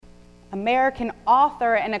American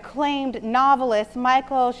author and acclaimed novelist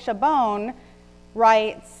Michael Chabon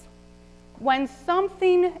writes, "When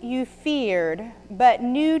something you feared but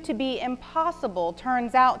knew to be impossible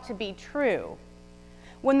turns out to be true,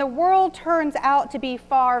 when the world turns out to be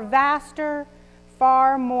far vaster,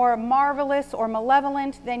 far more marvelous or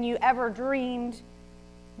malevolent than you ever dreamed,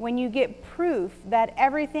 when you get proof that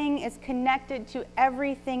everything is connected to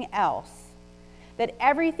everything else, that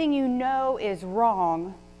everything you know is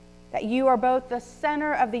wrong, that you are both the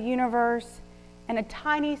center of the universe and a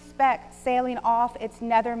tiny speck sailing off its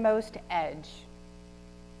nethermost edge."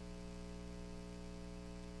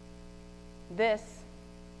 This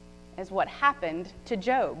is what happened to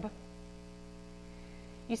Job.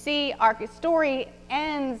 You see, our story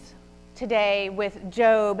ends today with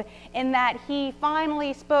Job in that he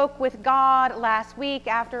finally spoke with God last week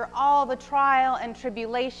after all the trial and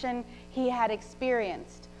tribulation he had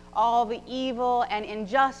experienced, all the evil and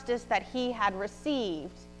injustice that he had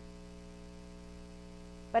received.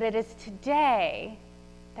 But it is today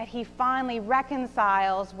that he finally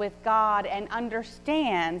reconciles with God and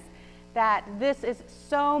understands that this is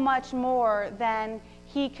so much more than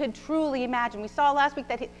he could truly imagine. We saw last week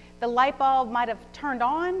that the light bulb might have turned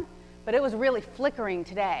on, but it was really flickering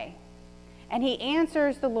today. And he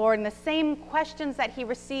answers the Lord, and the same questions that he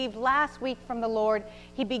received last week from the Lord,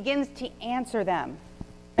 he begins to answer them.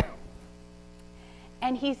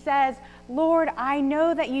 And he says, "Lord, I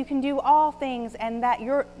know that you can do all things and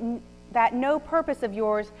that no purpose of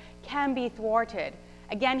yours can be thwarted."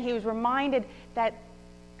 Again, he was reminded that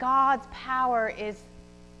God's power is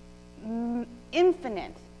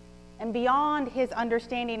infinite and beyond his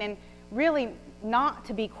understanding and really not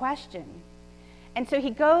to be questioned. And so he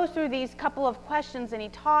goes through these couple of questions and he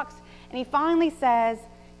talks and he finally says,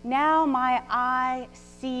 "Now my eye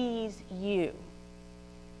sees you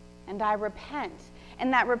and I repent."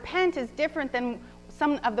 And that repent is different than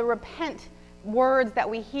some of the repent words that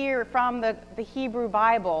we hear from the Hebrew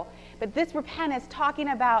Bible. But this repent is talking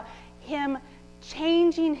about him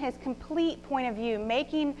changing his complete point of view,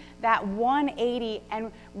 making that 180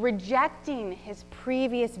 and rejecting his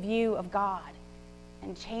previous view of God,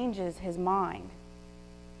 and changes his mind.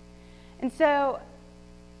 And so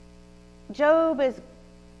Job is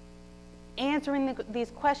answering these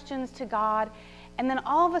questions to God, and then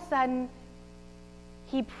all of a sudden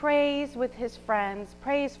he prays with his friends,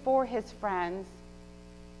 prays for his friends,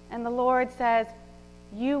 and the Lord says,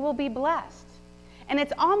 "You will be blessed." And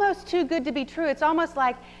it's almost too good to be true. It's almost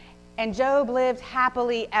like, "And Job lived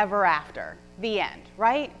happily ever after," the end,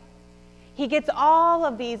 right? He gets all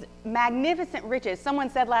of these magnificent riches. Someone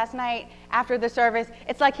said last night after the service,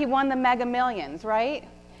 it's like he won the Mega Millions, right?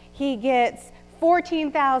 He gets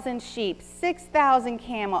 14,000 sheep, 6,000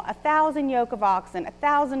 camel, 1,000 yoke of oxen,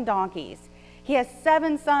 1,000 donkeys. He has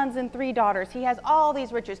 7 sons and 3 daughters. He has all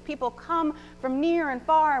these riches. People come from near and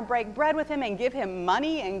far and break bread with him and give him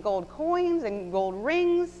money and gold coins and gold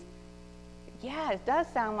rings. Yeah, it does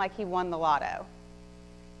sound like he won the lotto.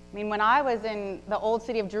 I mean, when I was in the old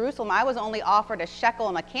city of Jerusalem, I was only offered a shekel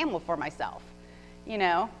and a camel for myself. You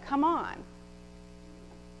know, come on.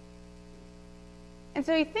 And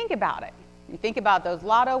so you think about it. You think about those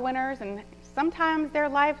lotto winners, and sometimes their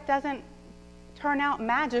life doesn't turn out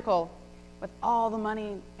magical with all the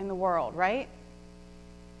money in the world, right?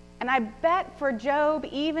 And I bet for Job,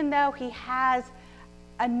 even though he has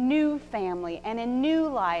a new family and a new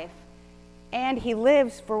life, and he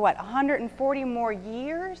lives for 140 more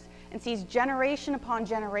years and sees generation upon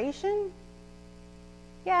generation,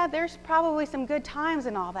 yeah, there's probably some good times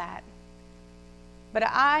and all that. But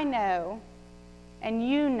I know, and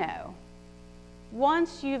you know,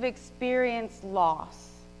 once you've experienced loss,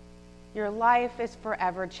 your life is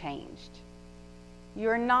forever changed.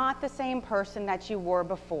 You're not the same person that you were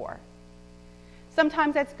before.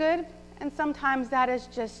 Sometimes that's good, and sometimes that is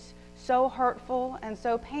just so hurtful and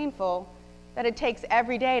so painful that it takes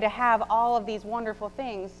every day to have all of these wonderful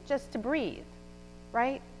things just to breathe,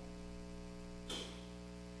 right?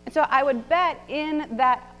 And so I would bet in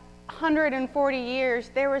that 140 years,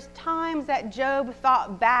 there was times that Job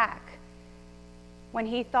thought back when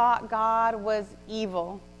he thought God was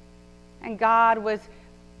evil and God was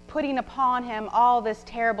putting upon him all this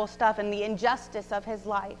terrible stuff and the injustice of his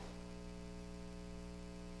life.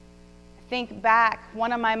 Think back,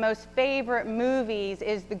 one of my most favorite movies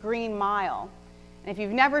is The Green Mile. And if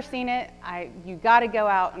you've never seen it, you got to go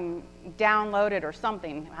out and download it or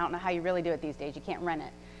something. I don't know how you really do it these days. You can't rent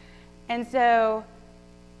it. And so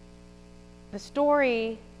the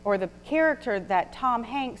story, or the character that Tom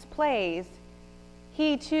Hanks plays,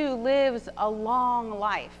 he too lives a long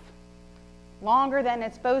life, longer than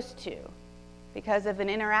it's supposed to. because of an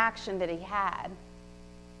interaction that he had.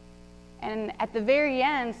 And at the very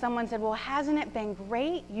end, someone said, well, hasn't it been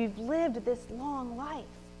great? You've lived this long life,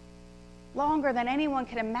 longer than anyone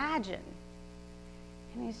could imagine.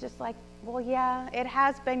 And he's just like, well, yeah, it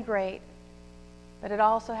has been great, but it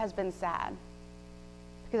also has been sad,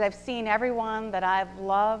 because I've seen everyone that I've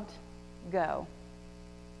loved go.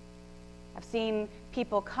 I've seen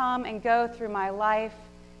people come and go through my life,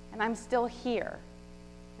 and I'm still here,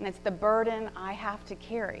 and it's the burden I have to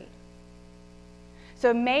carry.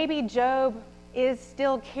 So maybe Job is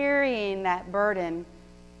still carrying that burden,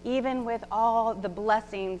 even with all the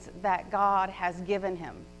blessings that God has given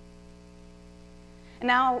him. And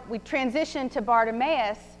now we transition to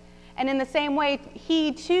Bartimaeus, and in the same way,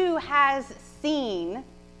 he too has seen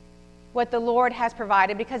what the Lord has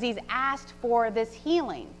provided, because he's asked for this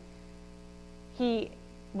healing. He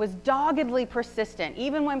was doggedly persistent.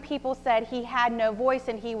 Even when people said he had no voice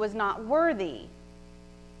and he was not worthy,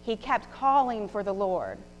 he kept calling for the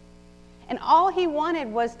Lord. And all he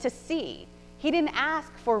wanted was to see. He didn't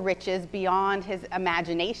ask for riches beyond his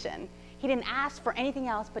imagination. He didn't ask for anything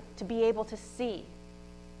else but to be able to see.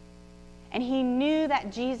 And he knew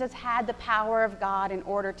that Jesus had the power of God in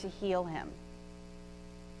order to heal him.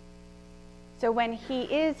 So when he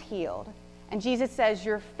is healed, and Jesus says,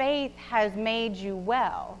 your faith has made you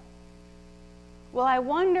well, well, I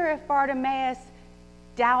wonder if Bartimaeus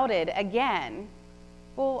doubted again.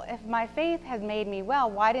 Well, if my faith has made me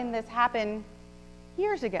well, why didn't this happen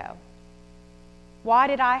years ago? Why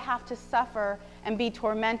did I have to suffer and be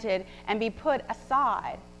tormented and be put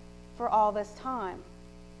aside for all this time?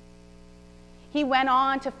 He went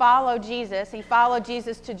on to follow Jesus. He followed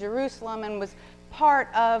Jesus to Jerusalem and was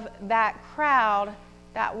part of that crowd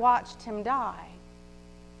that watched him die.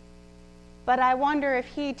 But I wonder if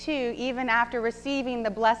he too, even after receiving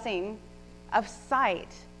the blessing of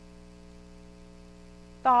sight,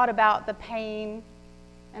 thought about the pain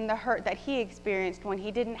and the hurt that he experienced when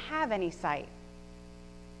he didn't have any sight.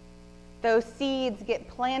 Those seeds get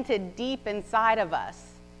planted deep inside of us,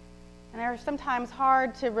 and they're sometimes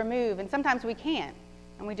hard to remove, and sometimes we can't,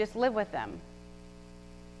 and we just live with them.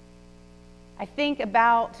 I think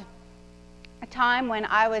about a time when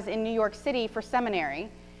I was in New York City for seminary,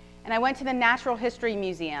 and I went to the Natural History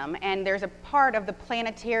Museum, and there's a part of the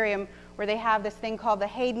planetarium where they have this thing called the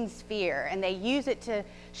Hayden Sphere, and they use it to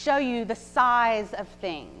show you the size of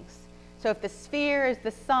things. So if the sphere is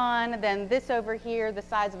the sun, then this over here, the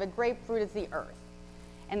size of a grapefruit, is the earth.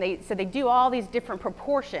 And they do all these different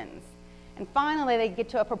proportions. And finally, they get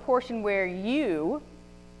to a proportion where you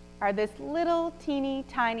are this little teeny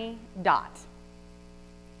tiny dot.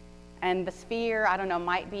 And the sphere, I don't know,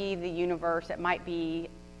 might be the universe, it might be,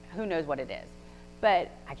 who knows what it is.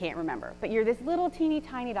 But I can't remember. But you're this little teeny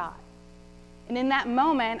tiny dot. And in that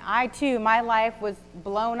moment, I too, my life was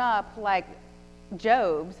blown up like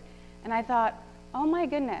Job's. And I thought, oh my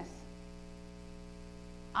goodness,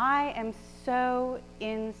 I am so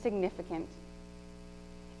insignificant.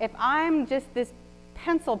 If I'm just this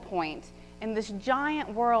pencil point in this giant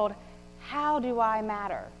world, how do I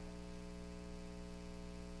matter?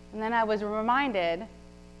 And then I was reminded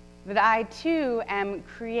that I too am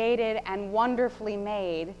created and wonderfully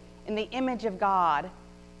made in the image of God,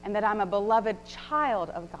 and that I'm a beloved child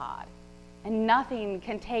of God, and nothing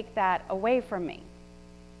can take that away from me.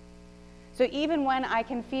 So even when I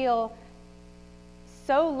can feel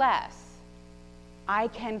so less, I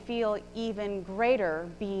can feel even greater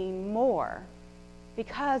being more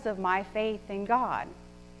because of my faith in God.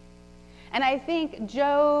 And I think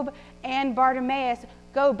Job and Bartimaeus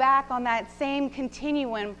go back on that same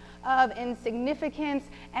continuum of insignificance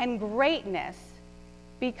and greatness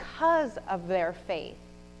because of their faith,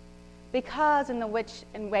 because in the which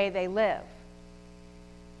and way they live.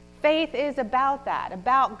 Faith is about that,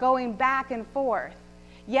 about going back and forth.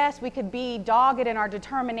 Yes, we could be dogged in our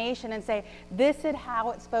determination and say, this is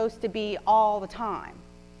how it's supposed to be all the time.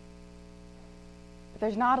 But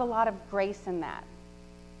there's not a lot of grace in that.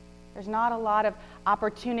 There's not a lot of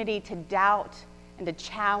opportunity to doubt and to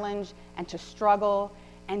challenge and to struggle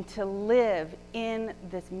and to live in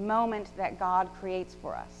this moment that God creates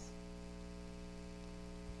for us.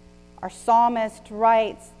 Our psalmist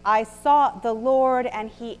writes, I sought the Lord, and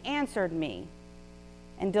he answered me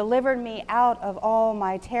and delivered me out of all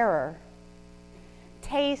my terror.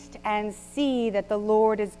 Taste and see that the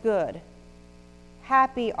Lord is good.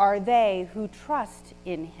 Happy are they who trust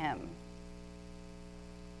in him.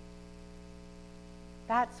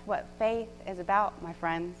 That's what faith is about, my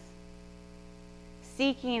friends.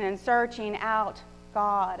 Seeking and searching out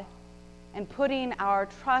God and putting our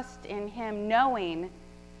trust in him, knowing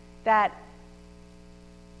that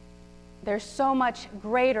there's so much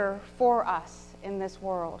greater for us in this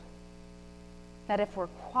world, that if we're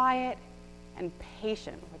quiet and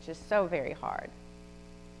patient, which is so very hard,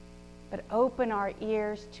 but open our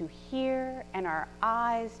ears to hear and our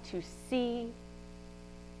eyes to see,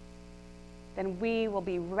 then we will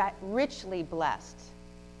be richly blessed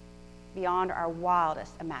beyond our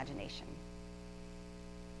wildest imagination.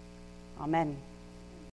 Amen.